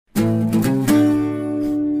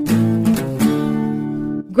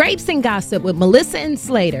Grapes and Gossip with Melissa and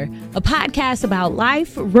Slater, a podcast about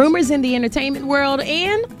life, rumors in the entertainment world,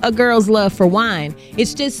 and a girl's love for wine.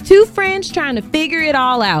 It's just two friends trying to figure it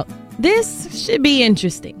all out. This should be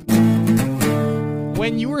interesting.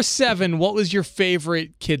 When you were 7, what was your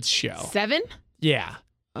favorite kids show? 7? Yeah.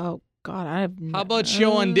 Oh, God, I have no... How about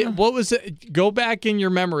show on... what was it? Go back in your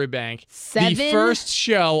memory bank. 7? The first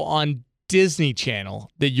show on Disney Channel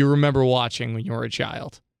that you remember watching when you were a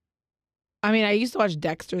child. I mean, I used to watch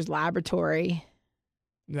Dexter's Laboratory.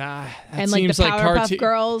 Nah, that and like seems the like Powerpuff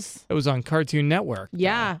Girls. It was on Cartoon Network.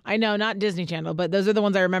 Yeah, I know, not Disney Channel, but those are the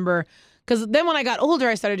ones I remember. Because then when I got older,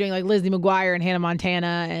 I started doing like Lizzie McGuire and Hannah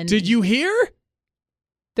Montana. And did you hear?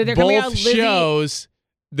 That they're coming out both Lizzie, shows?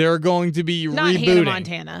 They're going to be not rebooting. Hannah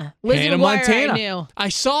Montana. Lizzie Hannah McGuire, Montana. I knew. I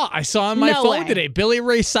saw on my No phone way. today. Billy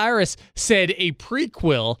Ray Cyrus said a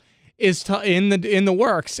prequel is in the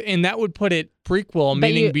works, and that would put it prequel,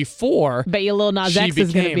 meaning before. Bet you Lil Nas she X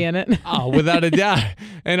is going to be in it. Oh, without a doubt.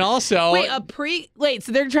 And also, Wait,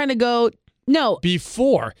 so they're trying to go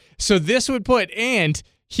before. So this would put, and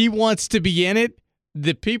he wants to be in it.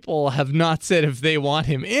 The people have not said if they want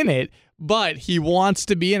him in it, but he wants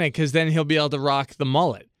to be in it because then he'll be able to rock the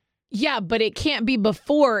mullet. Yeah, but it can't be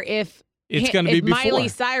before if It's going to be before. Miley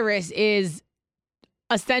Cyrus is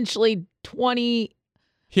essentially 20.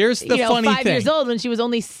 Here's the funny 5 thing. years old when she was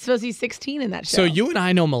only supposed to be 16 in that show. So you and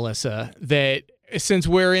I know, Melissa, that since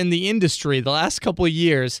we're in the industry the last couple of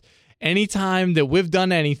years, anytime that we've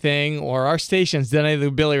done anything or our station's done anything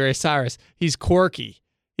with Billy Ray Cyrus, he's quirky.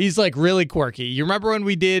 He's like really quirky. You remember when I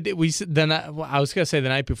was going to say the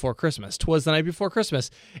night before Christmas. 'Twas the night before Christmas.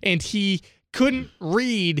 And he couldn't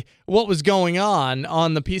read what was going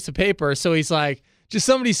on the piece of paper. So he's like, just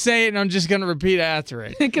somebody say it and I'm just going to repeat after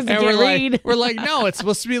it. Because and we're read. We're like, no, it's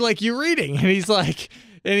supposed to be like you reading. And he's like,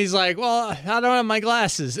 well, I don't have my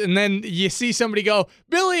glasses. And then you see somebody go,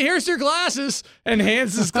 Billy, here's your glasses, and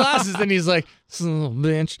hands his glasses. And he's like, son of a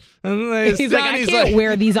bitch. And he's like, I can't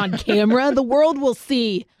wear these on camera. The world will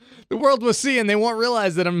see. The world will see, and they won't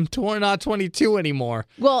realize that I'm not 22 anymore.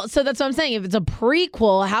 Well, so that's what I'm saying. If it's a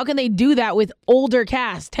prequel, how can they do that with older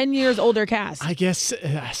cast, 10 years older cast? I guess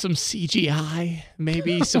some CGI,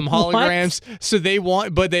 maybe some holograms. So they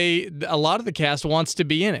want, but a lot of the cast wants to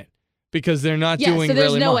be in it because they're not doing so there's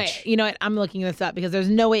really no much. way. You know what? I'm looking this up because there's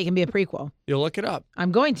no way it can be a prequel. You'll look it up.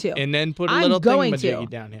 I'm going to. And then put a little thingamajiggy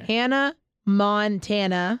down here. Hannah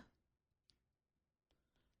Montana.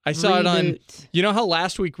 I saw Reboot. it on, you know how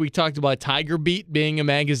last week we talked about Tiger Beat being a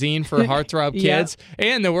magazine for heartthrob kids? Yep.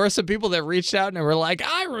 And there were some people that reached out and were like,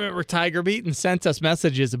 I remember Tiger Beat, and sent us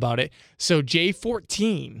messages about it. So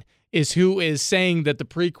J14 is who is saying that the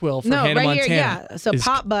prequel for Hannah Montana. Yeah. So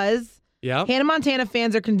Pop Buzz. Yep. Hannah Montana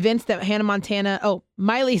fans are convinced that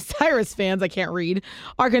Miley Cyrus fans, I can't read,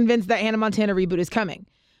 are convinced that Hannah Montana reboot is coming.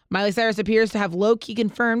 Miley Cyrus appears to have low-key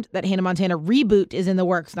confirmed that Hannah Montana reboot is in the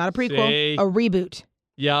works. Not a prequel, a reboot.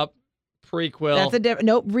 Yep. Prequel. That's a different...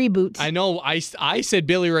 Nope, reboot. I know. I said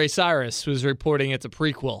Billy Ray Cyrus was reporting it's a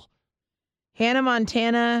prequel. Hannah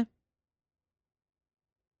Montana,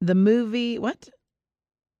 the movie... What?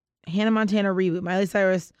 Hannah Montana reboot. Miley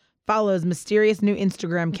Cyrus follows mysterious new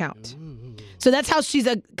Instagram account. Ooh. So that's how she's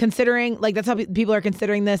considering... Like, that's how people are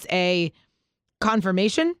considering this a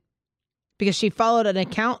confirmation? Because she followed an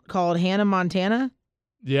account called Hannah Montana?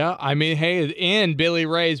 Yeah, I mean, hey, and Billy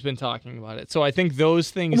Ray's been talking about it. So I think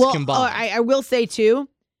those things combine. I will say, too,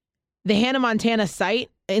 the Hannah Montana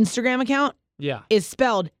site, Instagram account, is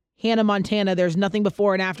spelled Hannah Montana. There's nothing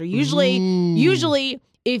before and after. Usually,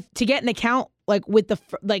 if to get an account, like, with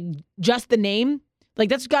just the name, like,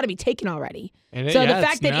 that's got to be taken already. The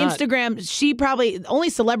fact that Instagram,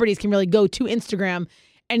 only celebrities can really go to Instagram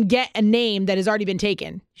and get a name that has already been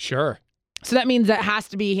taken. Sure. So that means that has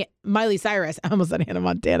to be Miley Cyrus. I almost said Hannah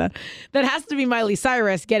Montana. That has to be Miley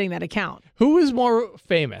Cyrus getting that account. Who is more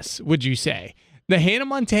famous, would you say? The Hannah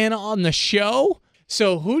Montana on the show?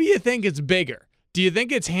 So who do you think is bigger? Do you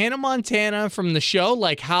think it's Hannah Montana from the show,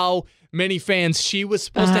 like how many fans she was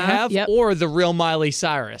supposed to have, or the real Miley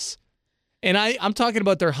Cyrus? And I'm talking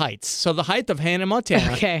about their heights. So the height of Hannah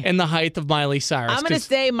Montana and the height of Miley Cyrus. I'm going to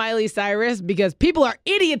say Miley Cyrus because people are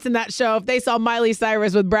idiots in that show if they saw Miley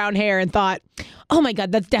Cyrus with brown hair and thought, oh my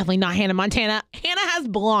God, that's definitely not Hannah Montana. Hannah has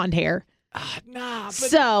blonde hair.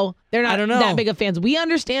 So they're not that big of fans. We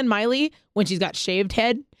understand Miley when she's got shaved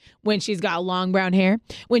head, when she's got long brown hair,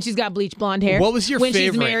 when she's got bleach blonde hair. What was your favorite?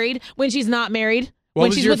 When she's married, when she's not married. What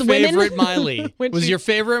was your favorite Miley? Was your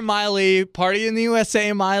favorite Miley Party in the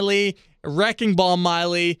USA Miley, Wrecking Ball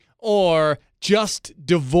Miley, or just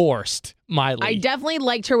divorced Miley? I definitely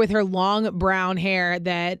liked her with her long brown hair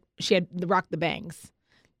that she had rocked the bangs.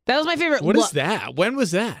 That was my favorite. What is that? When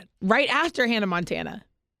was that? Right after Hannah Montana.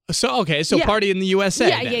 So Party in the USA.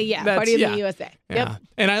 Yeah. Party in the USA. Yeah. Yep.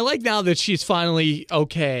 And I like now that she's finally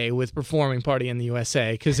okay with performing Party in the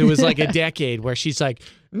USA, because it was like a decade where she's like,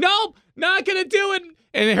 nope, not gonna do it.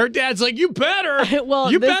 And her dad's like, you better.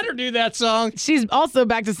 You better do that song. She's also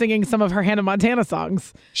back to singing some of her Hannah Montana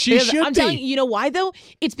songs. I'm telling you, you know why though?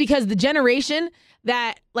 It's because the generation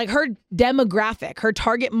that, like, her demographic, her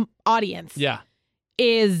target audience,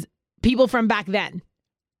 is people from back then.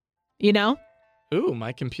 You know? Ooh,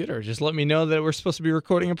 my computer just let me know that we're supposed to be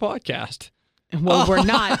recording a podcast. Well, we're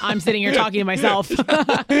not. I'm sitting here talking to myself. Her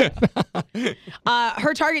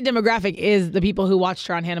target demographic is the people who watched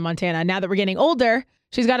her on Hannah Montana. Now that we're getting older,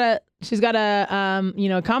 she's got to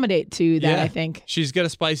accommodate to that, I think. She's got to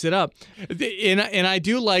spice it up. And I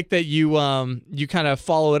do like that you kind of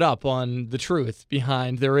follow it up on the truth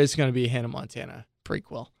behind there is going to be a Hannah Montana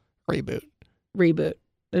prequel, reboot.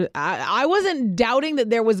 I wasn't doubting that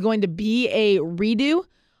there was going to be a redo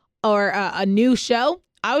or a new show.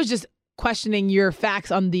 I was just questioning your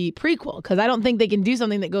facts on the prequel, because I don't think they can do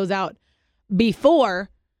something that goes out before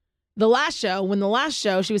the last show, when the last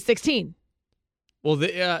show she was 16. Well,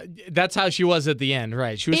 that's how she was at the end,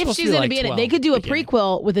 right? She was supposed to be like 12. If she's going to be in it, they could do a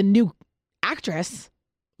prequel with a new actress.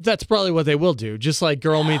 That's probably what they will do, just like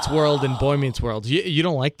Girl Meets World and Boy Meets World. You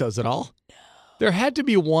don't like those at all? There had to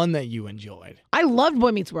be one that you enjoyed. I loved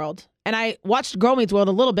Boy Meets World, and I watched Girl Meets World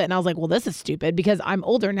a little bit, and I was like, well, this is stupid because I'm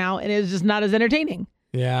older now, and it's just not as entertaining.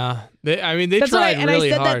 Yeah. They tried really hard. And I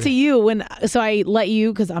said that to you so I let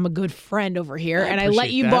you, because I'm a good friend over here, and I let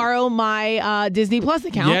you borrow my Disney Plus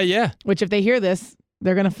account. Yeah. Which, if they hear this,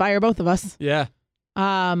 they're going to fire both of us. Yeah.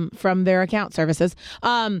 From their account services.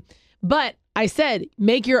 But I said,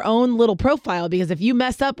 make your own little profile, because if you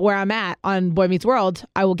mess up where I'm at on Boy Meets World,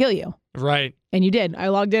 I will kill you. Right. And you did. I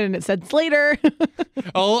logged in and it said Slater.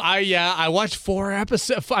 I watched 4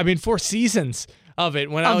 seasons of it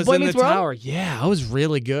when I was in the tower. Yeah, it was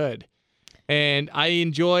really good. And I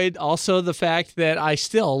enjoyed also the fact that I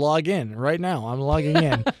still log in right now. I'm logging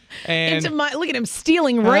in. And look at him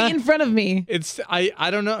stealing right in front of me.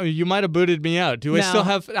 I don't know. You might have booted me out. Do I still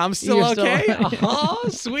have? I'm still okay. Oh,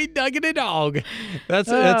 sweet nugget of dog. That's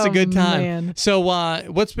a good time. Man. So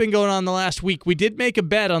what's been going on the last week? We did make a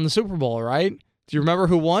bet on the Super Bowl, right? Do you remember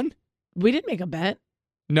who won? We didn't make a bet.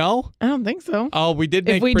 No? I don't think so. Oh, we did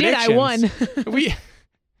make predictions. If we did, I won.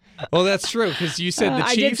 Well, that's true, because you said the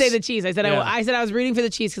Chiefs. I did say the Chiefs. I said I was rooting for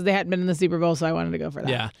the Chiefs because they hadn't been in the Super Bowl, so I wanted to go for that.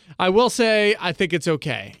 Yeah. I will say I think it's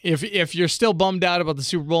okay. If you're still bummed out about the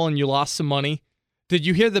Super Bowl and you lost some money, did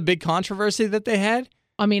you hear the big controversy that they had?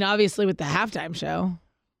 I mean, obviously with the halftime show.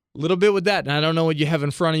 A little bit with that, and I don't know what you have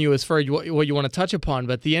in front of you as far as what you want to touch upon,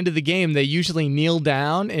 but at the end of the game, they usually kneel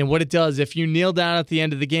down, and what it does, if you kneel down at the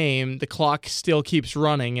end of the game, the clock still keeps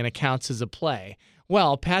running and it counts as a play.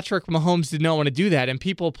 Well, Patrick Mahomes did not want to do that, and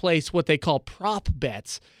people place what they call prop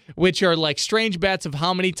bets, which are like strange bets of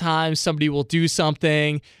how many times somebody will do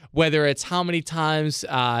something, whether it's how many times,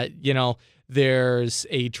 there's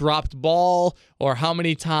a dropped ball, or how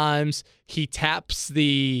many times he taps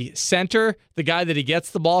the center, the guy that he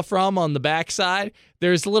gets the ball from on the backside.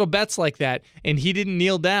 There's little bets like that, and he didn't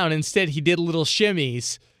kneel down. Instead, he did little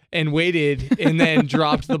shimmies and waited and then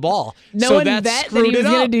dropped the ball. No one bet that he was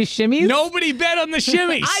going to do shimmies? Nobody bet on the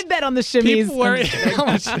shimmies. I bet on the shimmies.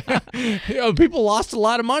 People lost a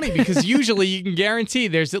lot of money, because usually you can guarantee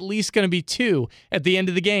there's at least going to be 2 at the end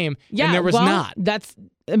of the game, and there was not. That's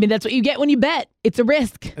what you get when you bet. It's a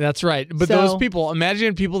risk. That's right. But those people,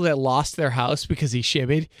 imagine people that lost their house because he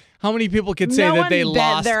shimmied. How many people could say that they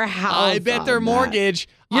lost their house? I bet their mortgage.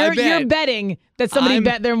 You're betting that somebody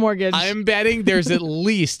bet their mortgage. I'm betting there's at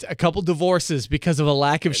least a couple divorces because of a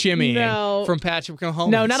lack of shimmying from Patrick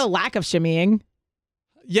Mahomes. No, not a lack of shimmying.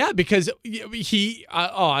 Yeah, because he.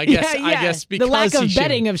 I guess because the lack of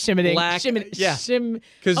betting of shimmying.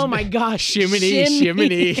 Oh my gosh, shimmy.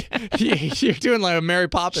 You're doing like a Mary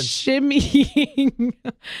Poppins. Shimmying.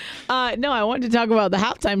 No, I wanted to talk about the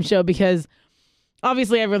halftime show, because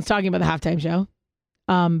obviously everyone's talking about the halftime show,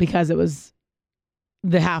 because it was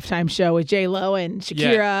the halftime show with J-Lo and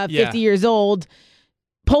Shakira, 50 years old,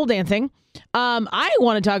 pole dancing. I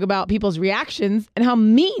want to talk about people's reactions and how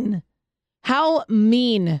mean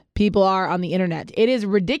people are on the internet. It is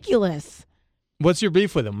ridiculous. What's your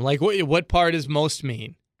beef with them? Like, what part is most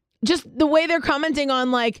mean? Just the way they're commenting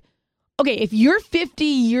on, like, okay, if you're 50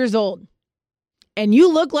 years old and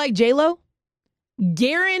you look like J-Lo,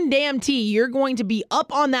 guarantee you're going to be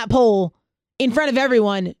up on that pole in front of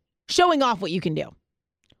everyone showing off what you can do.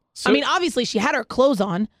 So, I mean, obviously she had her clothes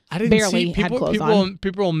on. I didn't barely see people, had clothes on.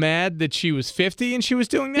 People are mad that she was 50 and she was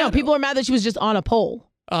doing that? No, people are mad that she was just on a pole.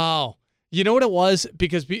 Oh, you know what it was?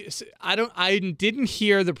 Because I didn't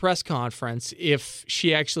hear the press conference if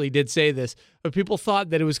she actually did say this, but people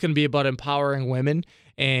thought that it was going to be about empowering women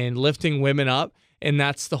and lifting women up, and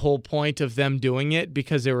that's the whole point of them doing it,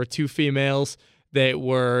 because there were two females that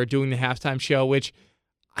were doing the halftime show, which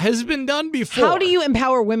has been done before. How do you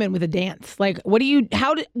empower women with a dance? Like, what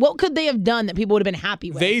could they have done that people would have been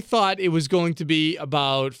happy with? They thought it was going to be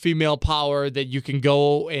about female power, that you can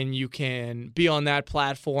go and you can be on that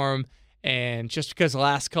platform. And just because the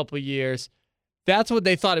last couple of years, that's what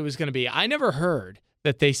they thought it was going to be. I never heard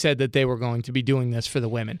that they said that they were going to be doing this for the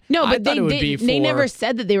women. No, but they never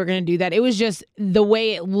said that they were going to do that. It was just the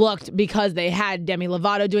way it looked, because they had Demi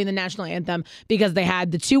Lovato doing the national anthem, because they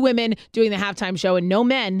had the two women doing the halftime show and no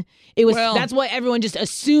men. That's what everyone just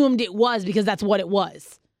assumed it was, because that's what it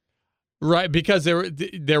was. Right, because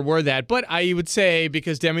there were that. But I would say,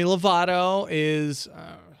 because Demi Lovato is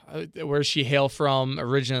where does she hail from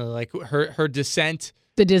originally? Like her descent,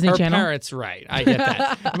 the Disney Channel. Her parents, right? I get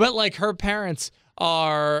that. But like her parents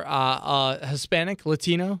are Hispanic,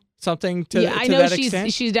 Latino, something to I know that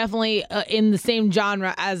extent. She's definitely in the same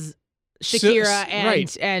genre as Shakira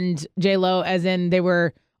and J-Lo, as in they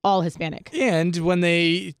were all Hispanic. And when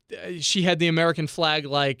she had the American flag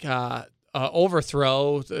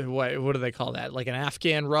overthrow, what do they call that? Like an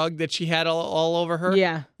Afghan rug that she had all over her?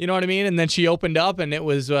 Yeah. You know what I mean? And then she opened up and it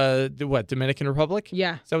was, Dominican Republic?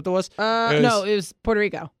 Yeah. Is that what it was? No, it was Puerto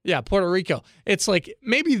Rico. Yeah, Puerto Rico. It's like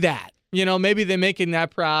maybe that. Maybe they're making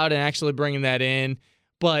that proud and actually bringing that in.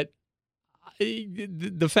 But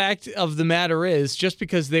the fact of the matter is, just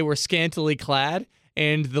because they were scantily clad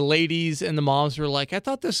and the ladies and the moms were like, I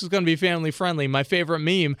thought this was going to be family friendly. My favorite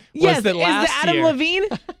meme was that last year. Adam Levine?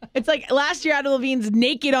 It's like last year Adam Levine's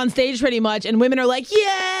naked on stage pretty much, and women are like,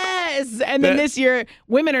 yes! And then this year,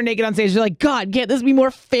 women are naked on stage. They're like, God, can't this be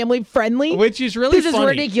more family friendly? Which is really funny. This is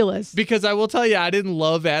ridiculous. Because I will tell you, I didn't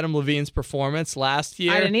love Adam Levine's performance last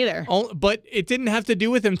year. I didn't either. But it didn't have to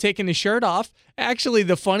do with him taking his shirt off. Actually,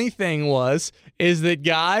 the funny thing is that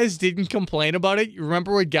guys didn't complain about it. You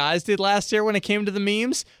remember what guys did last year when it came to the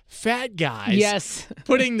memes? Fat guys. Yes.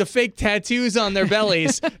 Putting the fake tattoos on their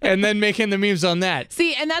bellies and then making the memes on that.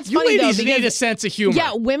 See, and that's you funny, ladies though, need a sense of humor.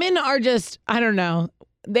 Yeah, women are just, I don't know.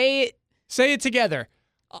 They... Say it together.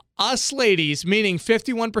 Us ladies, meaning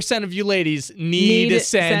 51% of you ladies, need a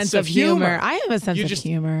sense of humor. I have a sense of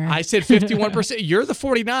humor. I said 51%. You're the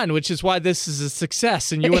 49, which is why this is a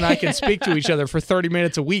success, and you and I can speak to each other for 30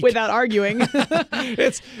 minutes a week. Without arguing.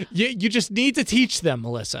 You just need to teach them,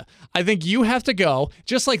 Melissa. I think you have to go,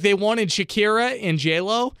 just like they wanted Shakira and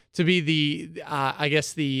J-Lo to be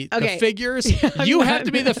the figures. You have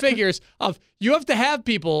to be the figures of, you have to have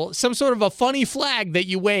people, some sort of a funny flag that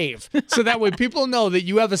you wave, so that way people know that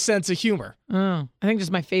you have a sense of humor. Oh, I think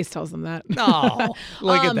just my face tells them that. Oh,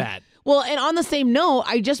 look at that. Well, and on the same note,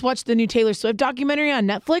 I just watched the new Taylor Swift documentary on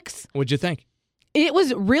Netflix. What'd you think? It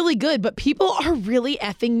was really good, but people are really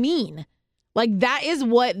effing mean. Like, that is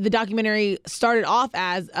what the documentary started off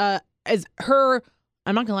as her.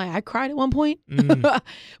 I'm not gonna lie, I cried at one point.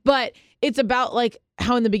 But it's about like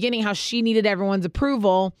how in the beginning, how she needed everyone's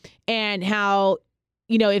approval, and how,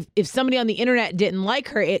 if somebody on the internet didn't like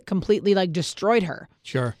her, it completely like destroyed her.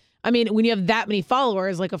 Sure. I mean, when you have that many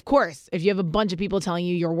followers, like, of course, if you have a bunch of people telling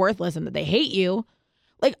you you're worthless and that they hate you,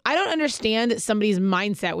 like, I don't understand somebody's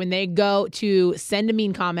mindset when they go to send a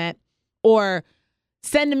mean comment or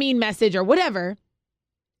send a mean message or whatever,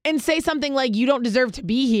 and say something like, you don't deserve to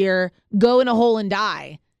be here, go in a hole and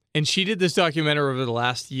die. And she did this documentary over the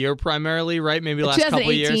last year primarily, right? Maybe last couple of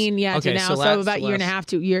years? 2018, yeah, okay, to now. So about a year and a half,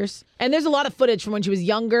 2 years. And there's a lot of footage from when she was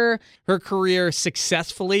younger. Her career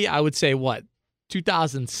successfully, I would say,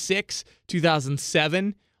 2006,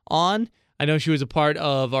 2007 on. I know she was a part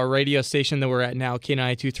of our radio station that we're at now,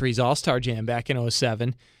 K923's All-Star Jam back in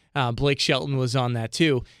 2007. Blake Shelton was on that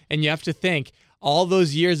too. And you have to think, all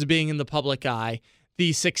those years of being in the public eye,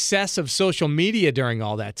 the success of social media during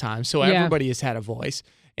all that time. So everybody has had a voice.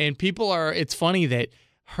 And it's funny that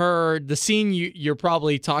the scene you're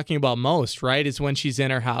probably talking about most, right, is when she's in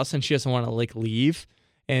her house and she doesn't want to leave.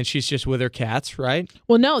 And she's just with her cats, right?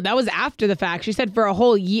 Well, no, that was after the fact. She said for a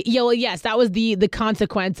whole year. Yeah, well, yes, that was the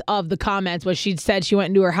consequence of the comments, was she said she went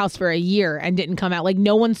into her house for a year and didn't come out. Like,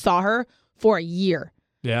 no one saw her for a year.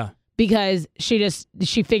 Yeah. Because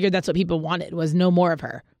she figured that's what people wanted, was no more of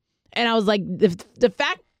her. And I was like, the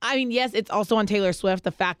fact, I mean, yes, it's also on Taylor Swift,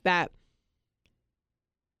 the fact that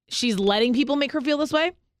she's letting people make her feel this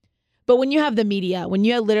way. But when you have the media, when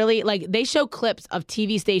you have literally, like, they show clips of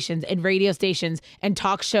TV stations and radio stations and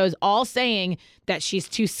talk shows all saying that she's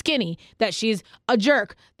too skinny, that she's a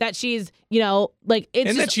jerk, that she's, like, it's and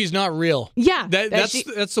just, that she's not real. Yeah.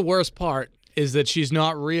 That's the worst part, is that she's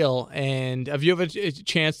not real. And have you ever a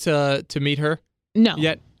chance to meet her? No.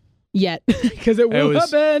 Yet, because it will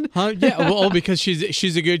happen. Because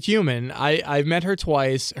she's a good human. I've met her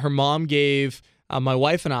twice. Her mom gave my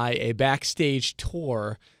wife and I a backstage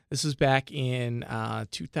tour. This was back in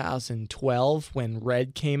 2012 when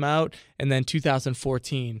Red came out, and then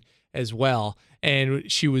 2014 as well.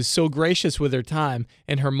 And she was so gracious with her time.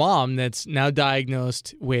 And her mom, that's now she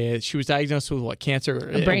was diagnosed with what, cancer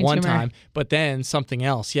at one time, but then something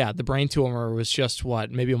else. Yeah, the brain tumor was just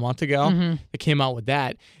maybe a month ago. It came out with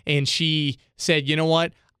that. And she said, you know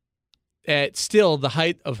what? At still the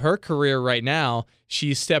height of her career right now,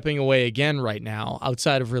 she's stepping away again right now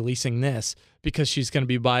outside of releasing this, because she's going to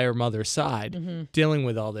be by her mother's side dealing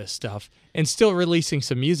with all this stuff and still releasing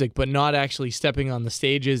some music, but not actually stepping on the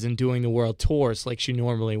stages and doing the world tours like she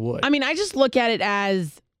normally would. I mean, I just look at it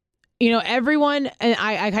as, everyone, and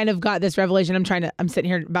I kind of got this revelation. I'm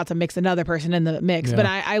sitting here about to mix another person in the mix, but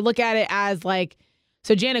I look at it as like,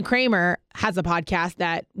 so Jana Kramer has a podcast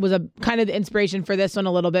that was a kind of the inspiration for this one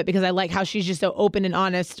a little bit, because I like how she's just so open and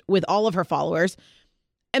honest with all of her followers.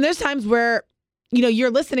 And there's times where,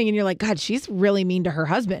 you're listening and you're like, God, she's really mean to her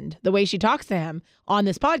husband, the way she talks to him on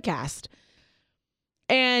this podcast.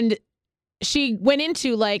 And she went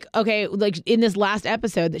into like, okay, like in this last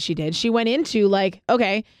episode that she did, she went into like,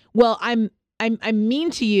 okay, well, I'm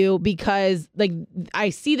mean to you because like I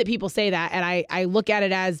see that people say that, and I look at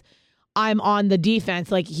it as I'm on the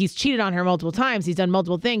defense. Like, he's cheated on her multiple times. He's done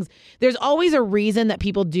multiple things. There's always a reason that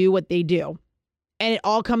people do what they do. And it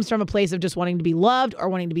all comes from a place of just wanting to be loved or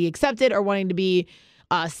wanting to be accepted or wanting to be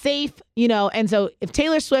safe, And so if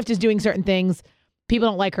Taylor Swift is doing certain things people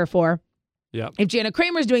don't like her for, if Jana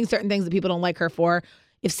Kramer is doing certain things that people don't like her for,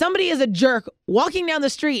 if somebody is a jerk walking down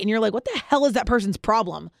the street and you're like, what the hell is that person's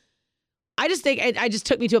problem? I just think I just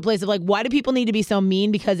took me to a place of like, why do people need to be so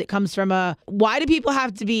mean? Because it comes from why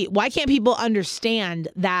can't people understand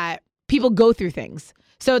that people go through things?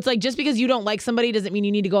 So it's like, just because you don't like somebody doesn't mean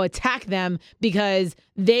you need to go attack them because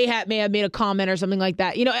they may have made a comment or something like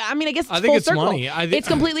that. I mean, I guess it's full circle. Money. It's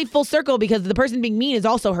completely full circle, because the person being mean is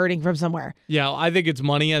also hurting from somewhere. Yeah, I think it's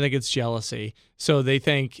money. I think it's jealousy. So they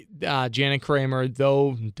think Jana Kramer,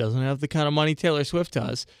 though, doesn't have the kind of money Taylor Swift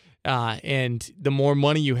does. And the more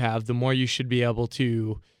money you have, the more you should be able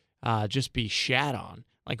to just be shat on,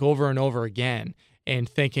 like over and over again, and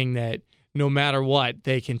thinking that no matter what,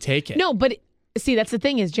 they can take it. No, but see, that's the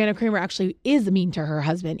thing, is Jana Kramer actually is mean to her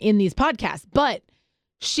husband in these podcasts, but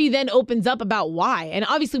she then opens up about why. And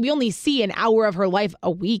obviously we only see an hour of her life a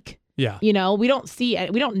week. Yeah. We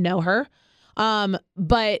don't know her. And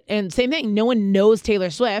same thing, no one knows Taylor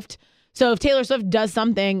Swift. So if Taylor Swift does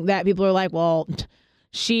something that people are like, well,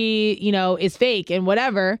 she, is fake and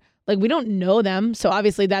whatever, like, we don't know them. So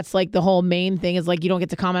obviously that's like the whole main thing, is like, you don't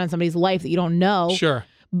get to comment on somebody's life that you don't know. Sure.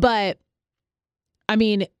 But I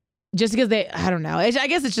mean, just because I don't know. I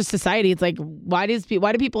guess it's just society. It's like, why do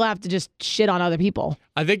people have to just shit on other people?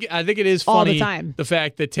 I think it is funny, all the time, the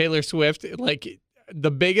fact that Taylor Swift, like,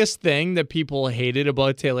 the biggest thing that people hated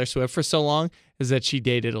about Taylor Swift for so long is that she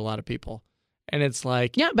dated a lot of people. And it's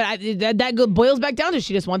like, yeah, but that boils back down to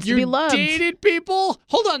she just wants to be loved. You dated people?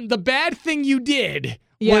 Hold on. The bad thing you did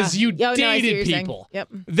was you dated people. Yep.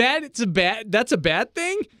 That's a bad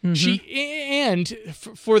thing.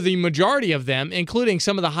 Mm-hmm. For the majority of them, including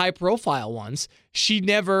some of the high profile ones, she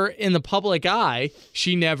never, in the public eye,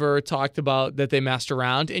 she never talked about that they messed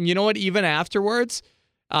around. And you know what? Even afterwards,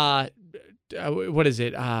 what is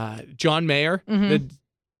it? John Mayer,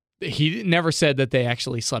 he never said that they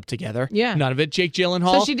actually slept together. Yeah. None of it. Jake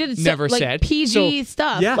Gyllenhaal, so she did never like said. PG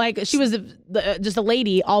stuff. Yeah. Like, she was just a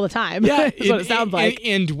lady all the time. Yeah. That's what it sounds like.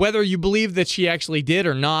 And whether you believe that she actually did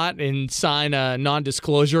or not, and sign a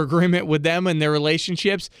non-disclosure agreement with them and their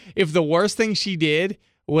relationships, if the worst thing she did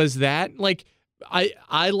was that, like,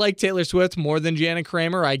 I like Taylor Swift more than Jana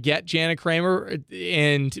Kramer. I get Jana Kramer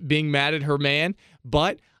and being mad at her man,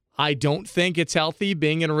 but I don't think it's healthy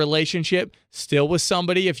being in a relationship still with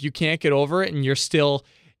somebody if you can't get over it and you're still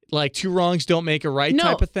like, two wrongs don't make a right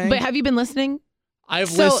type of thing. But have you been listening?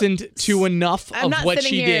 I've listened to enough of what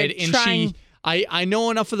she did, and I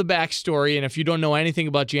know enough of the backstory. And if you don't know anything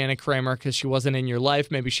about Jana Kramer because she wasn't in your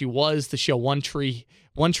life, maybe she was the show One Tree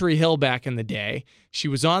Hill back in the day. She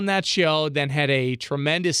was on that show, then had a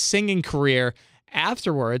tremendous singing career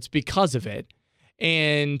afterwards because of it,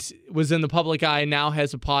 and was in the public eye, now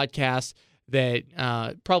has a podcast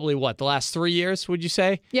that probably the last 3 years, would you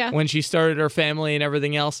say? Yeah. When she started her family and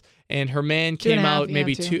everything else. And her man came out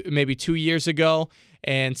maybe 2 years ago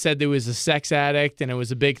and said that he was a sex addict, and it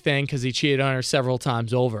was a big thing because he cheated on her several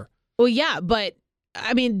times over. Well, yeah, but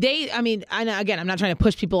I mean, I know, again, I'm not trying to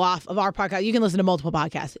push people off of our podcast. You can listen to multiple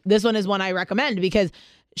podcasts. This one is one I recommend because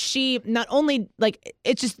she not only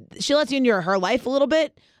she lets you into her life a little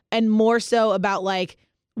bit, and more so about like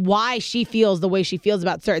why she feels the way she feels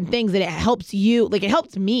about certain things, that it helps you. Like, it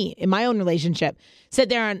helped me in my own relationship. Sit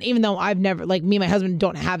there, and even though I've never, like, me and my husband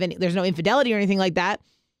don't have any, there's no infidelity or anything like that,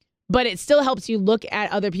 but it still helps you look at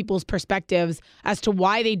other people's perspectives as to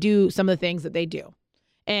why they do some of the things that they do,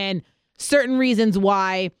 and certain reasons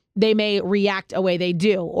why they may react a way they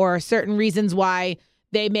do, or certain reasons why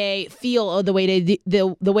they may feel the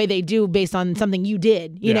way they do based on something you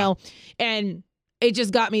did, you know? And it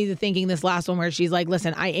just got me to thinking, this last one where she's like,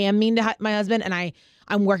 listen, I am mean to my husband, and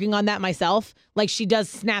I'm working on that myself. Like, she does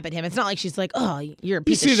snap at him. It's not like she's like, oh, you're a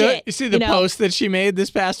piece of shit. You see the post that she made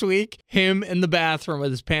this past week? Him in the bathroom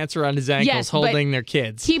with his pants around his ankles, holding their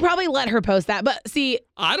kids. He probably let her post that. But see,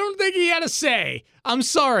 I don't think he had a say. I'm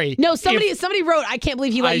sorry. No, somebody wrote, I can't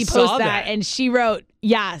believe he let you post that. And she wrote,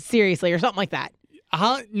 yeah, seriously, or something like that.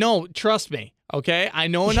 No, trust me. Okay, I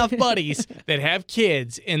know enough buddies that have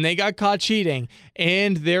kids, and they got caught cheating,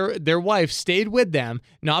 and their wife stayed with them,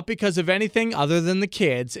 not because of anything other than the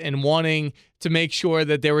kids and wanting to make sure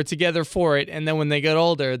that they were together for it, and then when they got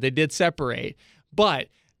older, they did separate. But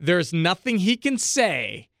there's nothing he can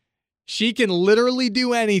say. She can literally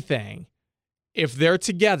do anything. If they're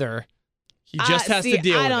together, he just has to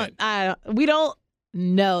deal with it. We don't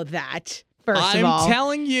know that, first of all. I'm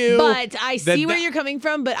telling you. But I see where you're coming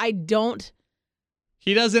from, but I don't.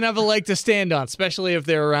 He doesn't have a leg to stand on, especially if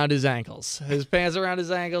they're around his ankles. His pants around his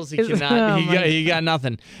ankles, he cannot. He got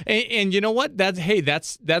nothing. And you know what?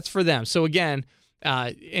 That's for them. So again,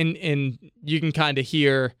 and you can kind of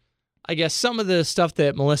hear, I guess, some of the stuff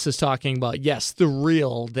that Melissa's talking about. Yes, the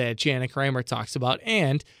real that Jana Kramer talks about,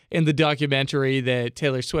 and in the documentary that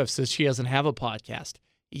Taylor Swift says she doesn't have a podcast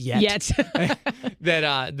yet. that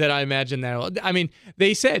I imagine that. I mean,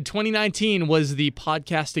 they said 2019 was the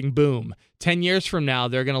podcasting boom. 10 years from now,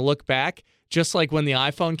 they're going to look back, just like when the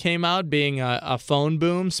iPhone came out, being a phone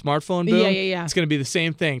boom, smartphone boom. Yeah. It's going to be the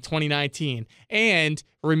same thing, 2019. And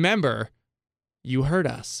remember, you heard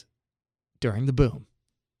us during the boom.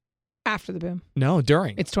 After the boom. No,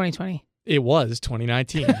 during. It's 2020. It was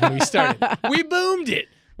 2019 when we started. We boomed it.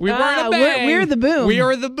 We weren't a bang. We're the boom. We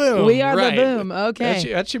are the boom. We are the boom.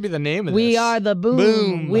 Okay. That should be the name of this. We are the boom.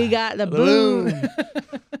 Boom. We got the boom.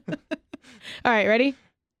 All right, ready?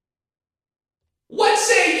 What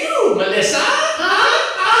say you, Melissa?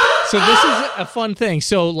 So this is a fun thing.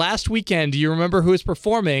 So last weekend, do you remember who was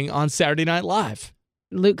performing on Saturday Night Live?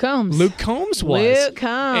 Luke Combs. Luke Combs was. Luke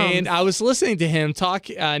Combs. And I was listening to him talk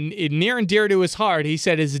near and dear to his heart. He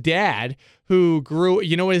said his dad, who grew,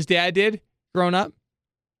 you know what his dad did growing up?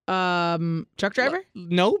 Truck driver?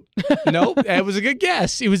 Nope. It was a good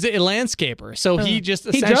guess. He was a landscaper. So he just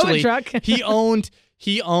essentially he drove a truck.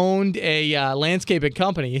 He owned a landscaping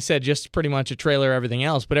company. He said just pretty much a trailer, everything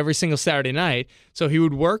else, but every single Saturday night. So he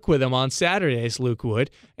would work with him on Saturdays, Luke would,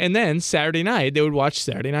 and then Saturday night they would watch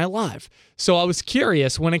Saturday Night Live. So I was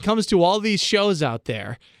curious, when it comes to all these shows out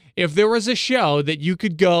there, if there was a show that you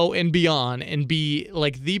could go and be on and be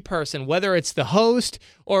like the person, whether it's the host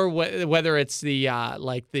or whether it's the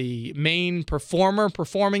like the main performer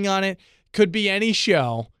performing on it, could be any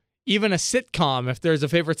show, even a sitcom. If there's a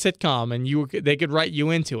favorite sitcom and they could write you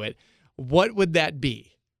into it, what would that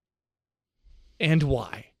be, and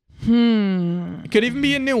why? It could even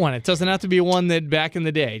be a new one. It doesn't have to be one that back in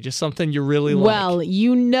the day, just something you really like. Well,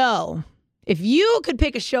 if you could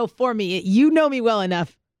pick a show for me, you know me well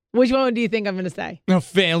enough. Which one do you think I'm going to say? No,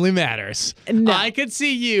 Family Matters. No. I could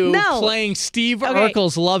see you playing Steve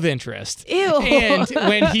Urkel's love interest. Ew. And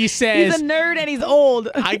when he says... He's a nerd and he's old.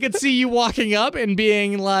 I could see you walking up and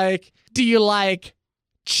being like, do you like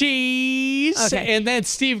cheese? Okay. And then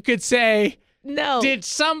Steve could say, no. Did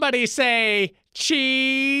somebody say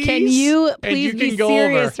cheese? Can you please be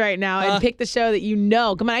serious right now and pick the show that you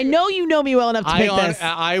know? Come on, I know you know me well enough to pick this.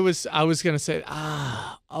 I was going to say,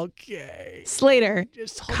 okay. Slater,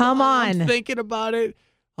 Just come on. I'm thinking about it.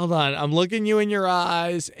 Hold on. I'm looking you in your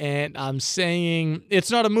eyes, and I'm saying,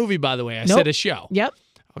 it's not a movie, by the way. I said a show. Yep.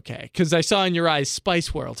 Okay, because I saw in your eyes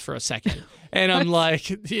Spice World for a second. And I'm like,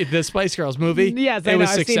 the Spice Girls movie, yes, it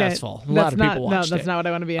was successful. A lot of people watched it. No, that's not what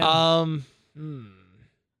I want to be in.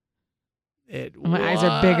 My eyes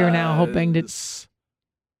are bigger now, hoping to...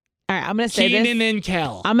 All right, I'm going to say this. Keenan and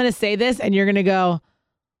Kel. I'm going to say this, and you're going to go,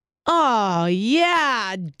 Oh,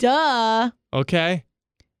 yeah. Duh. Okay.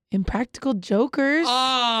 Impractical Jokers.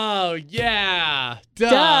 Oh, yeah.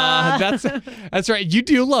 Duh. That's right. You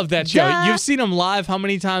do love that show. Duh. You've seen them live how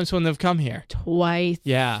many times when they've come here? Twice.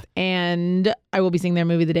 Yeah. And I will be seeing their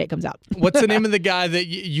movie the day it comes out. What's the name of the guy that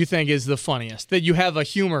you think is the funniest, that you have a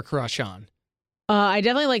humor crush on? I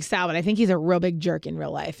definitely like Sal, but I think he's a real big jerk in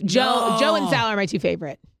real life. Joe and Sal are my two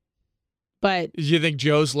favorite. But do you think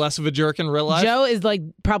Joe's less of a jerk in real life? Joe is like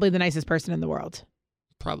probably the nicest person in the world.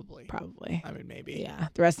 Probably. I mean, maybe. Yeah.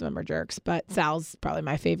 The rest of them are jerks, but Sal's probably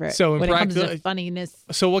my favorite. So when it comes to funniness.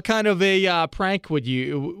 So what kind of a prank would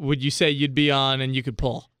you say you'd be on and you could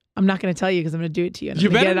pull? I'm not going to tell you because I'm going to do it to you. And You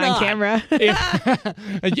I'm gonna better get it not. on camera.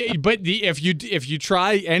 But if you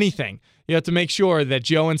try anything, you have to make sure that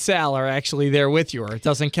Joe and Sal are actually there with you, or it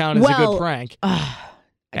doesn't count as a good prank.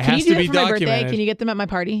 It Can has you do to be that for my documented. birthday? Can you get them at my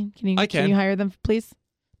party? I can. Can you hire them, please?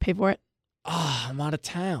 Pay for it. Oh, I'm out of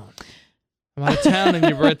town. I'm out of town on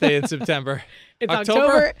your birthday in September. It's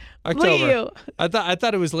October. Look at you. I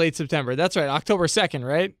thought it was late September. That's right. October 2nd,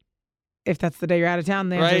 right? If that's the day you're out of town,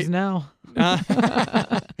 the answer is no.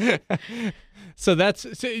 So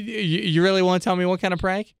you really want to tell me what kind of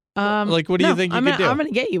prank? Like, what do you think you could do? I'm going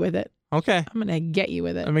to get you with it. Okay. I'm going to get you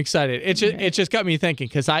with it. I'm excited. It just got me thinking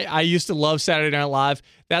because I used to love Saturday Night Live.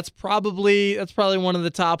 That's probably one of the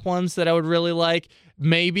top ones that I would really like.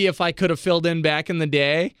 Maybe if I could have filled in back in the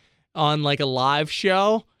day on like a live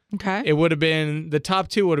show. Okay. It would have been, the top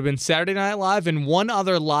two would have been Saturday Night Live and one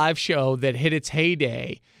other live show that hit its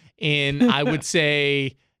heyday in, I would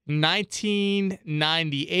say,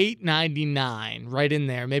 1998, 99, right in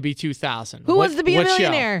there, maybe 2000. Who Wants to Be a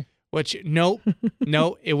Millionaire? Nope.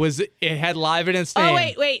 It had live in its name. Oh,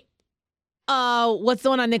 wait. What's the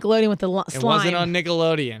one on Nickelodeon with the slime? It wasn't on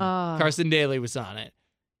Nickelodeon. Carson Daly was on it.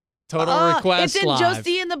 Total Request It's in Live.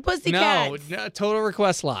 Josie and the Pussycats. No, Total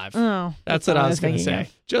Request Live. Oh, that's what I was going to say.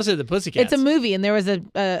 Josie and the Pussycats. It's a movie, and there was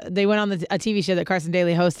they went on a TV show that Carson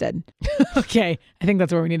Daly hosted. Okay, I think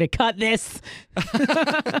that's where we need to cut this. All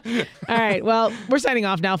right, well, we're signing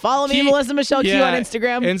off now. Follow me, Melissa Michelle Q on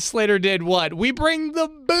Instagram. And Slater did what? We bring the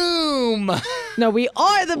boom. No, we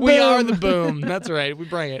are the boom. We are the boom. That's right. We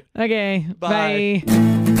bring it. Okay, bye.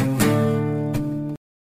 Bye.